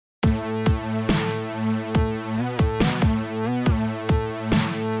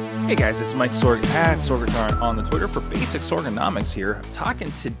Hey guys, it's Mike Sorg at Sorganomics on the Twitter for Basic Sorganomics here.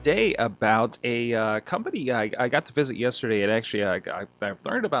 Talking today about a company I got to visit yesterday, and actually I've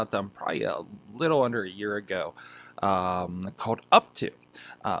learned about them probably a little under a year ago, called UpTo.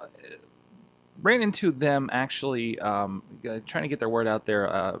 Ran into them actually trying to get their word out there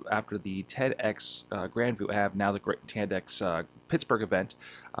after the TEDx Grandview have now the great TEDx Pittsburgh event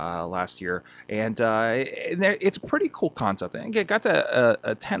last year, and it's a pretty cool concept. And I got to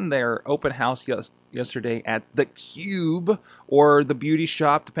attend their open house yesterday at the Cube or the Beauty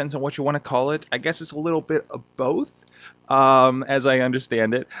Shop, depends on what you want to call it. I guess it's a little bit of both. As I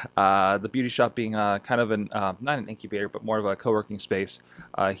understand it, the Beauty Shop being kind of an, not an incubator, but more of a co-working space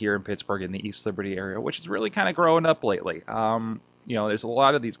here in Pittsburgh in the East Liberty area, which is really kind of growing up lately. You know, there's a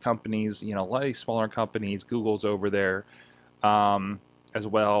lot of these companies, you know, a lot of these smaller companies. Google's over there as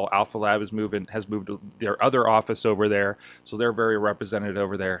well. Alpha Lab has moved their other office over there, so they're very represented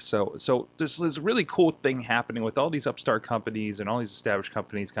over there. So there's this really cool thing happening with all these upstart companies and all these established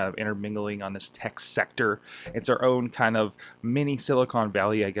companies kind of intermingling on this tech sector. It's our own kind of mini Silicon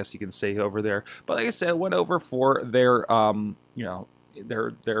Valley, I guess you can say, over there. But like I said, I went over for their you know,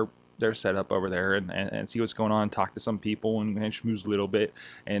 their setup over there and see what's going on, talk to some people and schmooze a little bit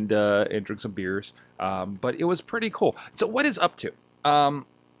and drink some beers. But it was pretty cool. So what is UpTo?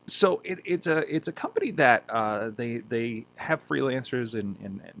 So it's a company that they have freelancers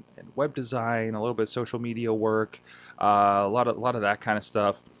in web design, a little bit of social media work, a lot of that kind of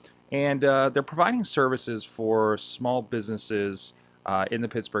stuff, and they're providing services for small businesses in the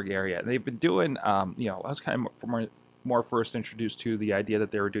Pittsburgh area. And they've been doing, you know, I was kind of more first introduced to the idea that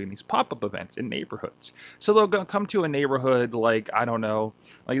they were doing these pop-up events in neighborhoods. So they'll come to a neighborhood, like, I don't know,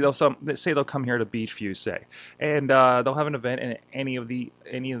 like they'll come here to Beachview, say, and they'll have an event, and any of the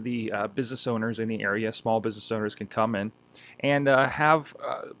business owners in the area, small business owners, can come in and have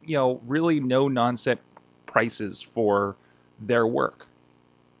you know, really no nonsense prices for their work.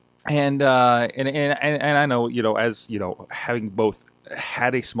 And I know, you know, as you know, having both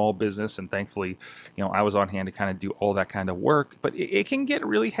had a small business, and thankfully, you know, I was on hand to kind of do all that kind of work, but it can get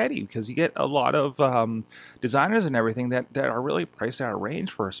really heady because you get a lot of designers and everything that are really priced out of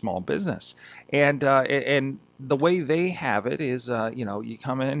range for a small business. And the way they have it is, you know, you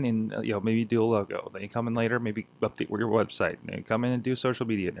come in and, you know, maybe do a logo, then you come in later, maybe update your website, and you come in and do social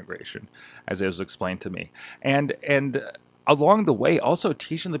media integration, as it was explained to me. And along the way, also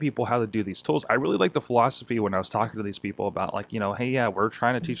teaching the people how to do these tools. I really like the philosophy when I was talking to these people about, like, you know, hey, yeah, we're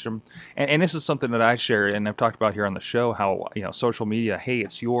trying to teach them. And this is something that I share, and I've talked about here on the show, how, you know, social media, hey,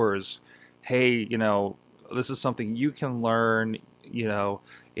 it's yours. Hey, you know, this is something you can learn. You know,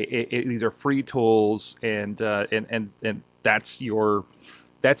 these are free tools, and that's your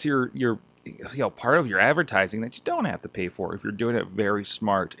you know, part of your advertising that you don't have to pay for if you're doing it very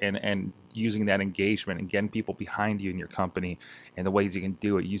smart and using that engagement and getting people behind you in your company, and the ways you can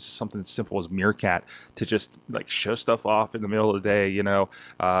do it. Use something as simple as Meerkat to just like show stuff off in the middle of the day, you know,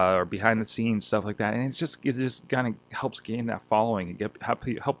 or behind the scenes, stuff like that. And it just kind of helps gain that following and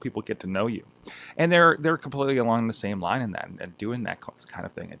help people get to know you. And they're completely along the same line in that, and doing that kind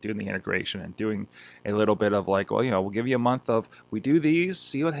of thing, and doing the integration, and doing a little bit of like, well, you know, we'll give you a month of, we do these,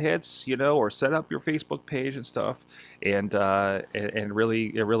 see what hits, you know, or set up your Facebook page and stuff, and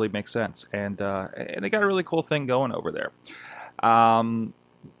really, it really makes sense. And they got a really cool thing going over there.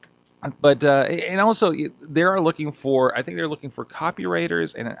 But and also they are looking for, I think they're looking for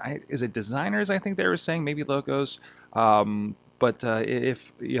copywriters, and is it designers? I think they were saying maybe logos. But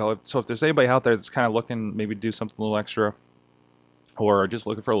if you know, if there's anybody out there that's kind of looking maybe do something a little extra, or just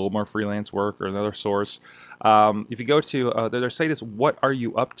looking for a little more freelance work or another source, if you go to their site is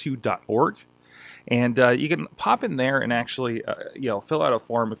whatareyoupto.org. And you can pop in there and actually, you know, fill out a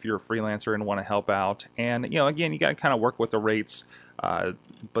form if you're a freelancer and want to help out. And, you know, again, you got to kind of work with the rates,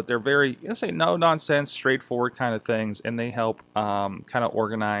 but they're very, I say, no nonsense, straightforward kind of things. And they help kind of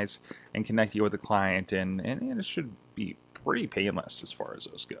organize and connect you with the client. And it should be pretty painless as far as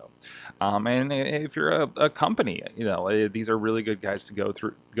those go. And if you're a company, you know, these are really good guys to go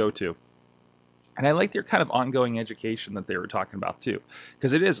to. And I like their kind of ongoing education that they were talking about too,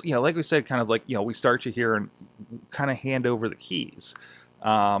 because it is, you know, like we said, kind of like, you know, we start you here and kind of hand over the keys,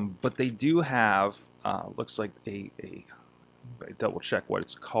 but they do have looks like a double check what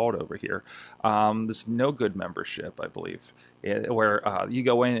it's called over here. This No Good membership, I believe, where you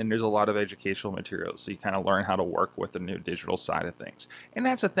go in and there's a lot of educational materials, so you kind of learn how to work with the new digital side of things. And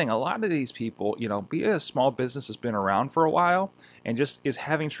that's the thing, a lot of these people, you know, be it a small business has been around for a while and just is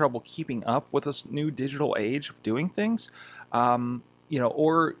having trouble keeping up with this new digital age of doing things, you know,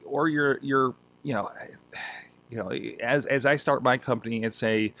 or you're you know, as I start my company and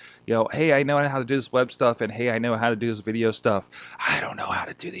say, hey, I know how to do this web stuff, and hey, I know how to do this video stuff. I don't know how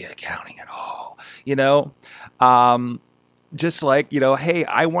to do the accounting at all. Just like, hey,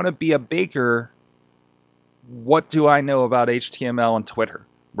 I want to be a baker. What do I know about HTML and Twitter,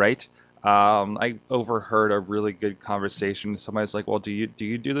 right? I overheard a really good conversation. Somebody's like, well, do you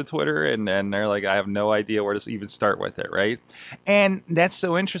do the Twitter? And they're like, I have no idea where to even start with it, right? And that's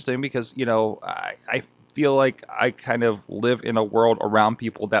so interesting because, I feel like I kind of live in a world around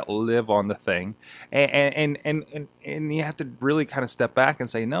people that live on the thing. And you have to really kind of step back and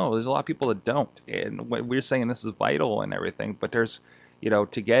say, no, there's a lot of people that don't. And we're saying this is vital and everything, but there's,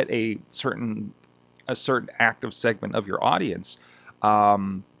 to get a certain active segment of your audience,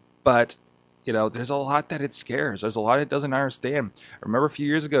 but there's a lot that it scares. There's a lot it doesn't understand. I remember a few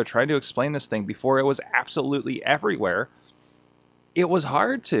years ago trying to explain this thing before it was absolutely everywhere. It was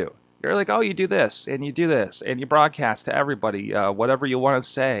hard to. You're like, oh, you do this, and you do this, and you broadcast to everybody whatever you want to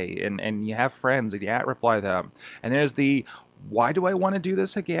say, and you have friends, and you reply to them. And there's the, why do I want to do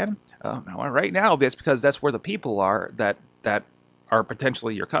this again? Right now, it's because that's where the people are that are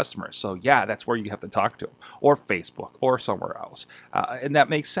potentially your customers. So yeah, that's where you have to talk to them, or Facebook, or somewhere else, and that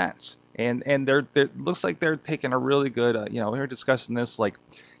makes sense. And they're looks like they're taking a really good. We were discussing this like.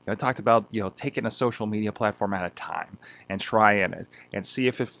 I talked about taking a social media platform at a time and trying it and see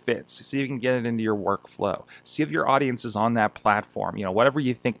if it fits, see if you can get it into your workflow, see if your audience is on that platform, whatever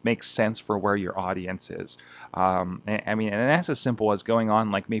you think makes sense for where your audience is. And that's as simple as going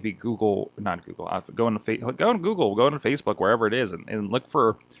on like maybe going to Google, going to Facebook, wherever it is, and look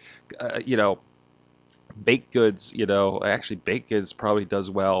for baked goods. Actually baked goods probably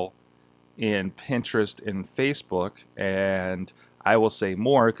does well in Pinterest and Facebook, and I will say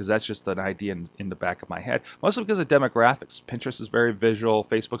more because that's just an idea in the back of my head. Mostly because of demographics. Pinterest is very visual.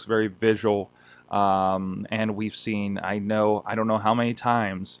 Facebook's very visual. And we've seen, I don't know how many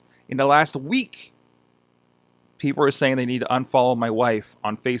times in the last week, people are saying they need to unfollow my wife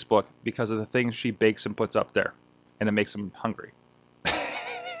on Facebook because of the things she bakes and puts up there. And it makes them hungry.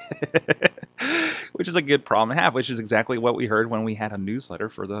 Which is a good problem to have, which is exactly what we heard when we had a newsletter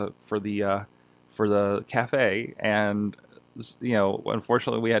for the cafe. And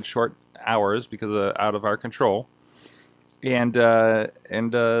unfortunately, we had short hours because out of our control, and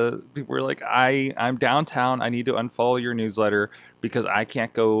people were like, "I'm downtown. I need to unfollow your newsletter because I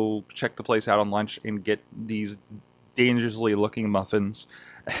can't go check the place out on lunch and get these dangerously looking muffins."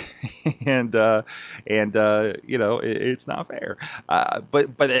 It's not fair.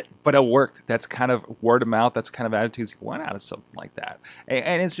 But it worked. That's kind of word of mouth. That's kind of attitudes you want out of something like that,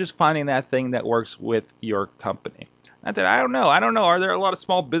 and it's just finding that thing that works with your company. I don't know. Are there a lot of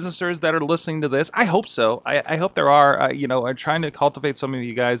small businesses that are listening to this? I hope so. I hope there are. I'm trying to cultivate some of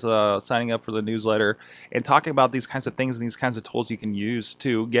you guys signing up for the newsletter and talking about these kinds of things and these kinds of tools you can use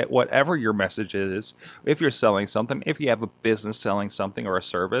to get whatever your message is. If you're selling something, if you have a business selling something or a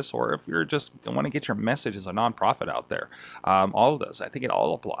service, or if you're just want to get your message as a nonprofit out there, all of those. I think it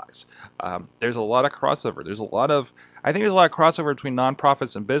all applies. There's a lot of crossover. I think there's a lot of crossover between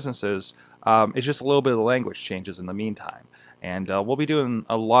nonprofits and businesses. It's just a little bit of the language changes in the meantime. And we'll be doing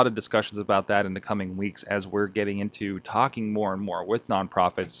a lot of discussions about that in the coming weeks as we're getting into talking more and more with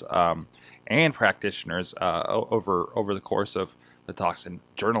nonprofits and practitioners over the course of the talks. And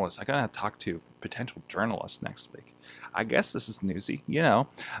journalists, I'm going to talk to potential journalists next week. I guess this is newsy,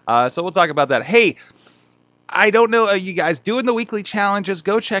 So we'll talk about that. Hey, I don't know, you guys doing the weekly challenges?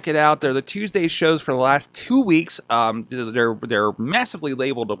 Go check it out. They're the Tuesday shows for the last 2 weeks. They're massively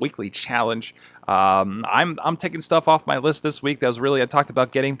labeled a weekly challenge. I'm taking stuff off my list this week. I talked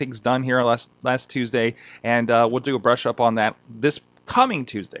about getting things done here last Tuesday, and we'll do a brush up on that this coming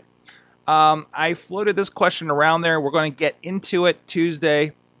Tuesday. I floated this question around there. We're going to get into it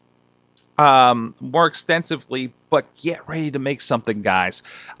Tuesday more extensively, but get ready to make something, guys.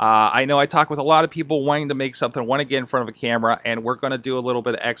 I know I talk with a lot of people wanting to make something, want to get in front of a camera, and we're going to do a little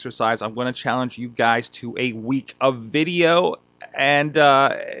bit of exercise. I'm going to challenge you guys to a week of video and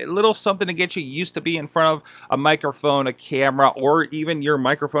a little something to get you used to be in front of a microphone, a camera, or even your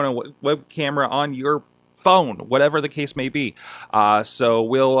microphone and web camera on your phone, whatever the case may be. So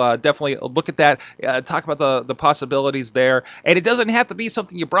we'll definitely look at that, talk about the possibilities there. And it doesn't have to be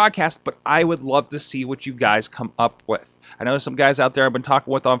something you broadcast, but I would love to see what you guys come up with. I know there's some guys out there I've been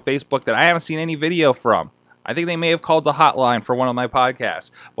talking with on Facebook that I haven't seen any video from. I think they may have called the hotline for one of my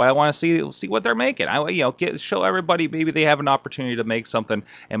podcasts, but I want to see what they're making. Show everybody maybe they have an opportunity to make something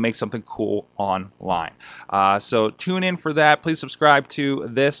and make something cool online. So tune in for that. Please subscribe to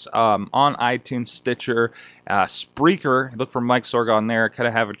this on iTunes, Stitcher, Spreaker. Look for Mike Sorga on there. Kind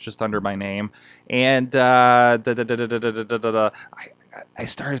of have it just under my name. And I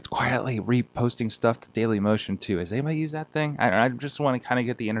started quietly reposting stuff to Dailymotion too. Has anybody used that thing? I just want to kind of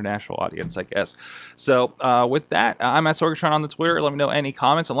get the international audience, I guess. So with that, I'm at Sorgatron on the Twitter. Let me know any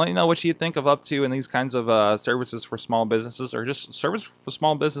comments and let me know what you think of UpTo and these kinds of services for small businesses, or just service for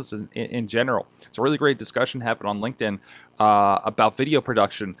small business in general. It's a really great discussion happened on LinkedIn about video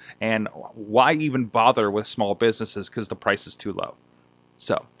production and why even bother with small businesses because the price is too low.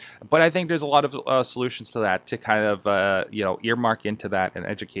 So, but I think there's a lot of solutions to that to kind of, earmark into that and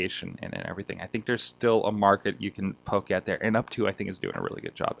education and everything. I think there's still a market you can poke at there. And UpTo, I think, is doing a really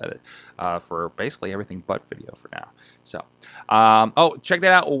good job at it for basically everything but video for now. So, check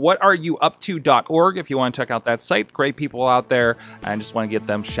that out. whatareyoupto.org if you want to check out that site. Great people out there. I just want to give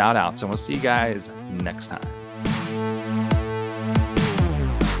them shout outs. And we'll see you guys next time.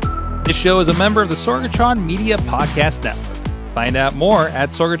 This show is a member of the Sorgatron Media Podcast Network. Find out more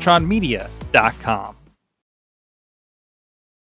at sorgatronmedia.com.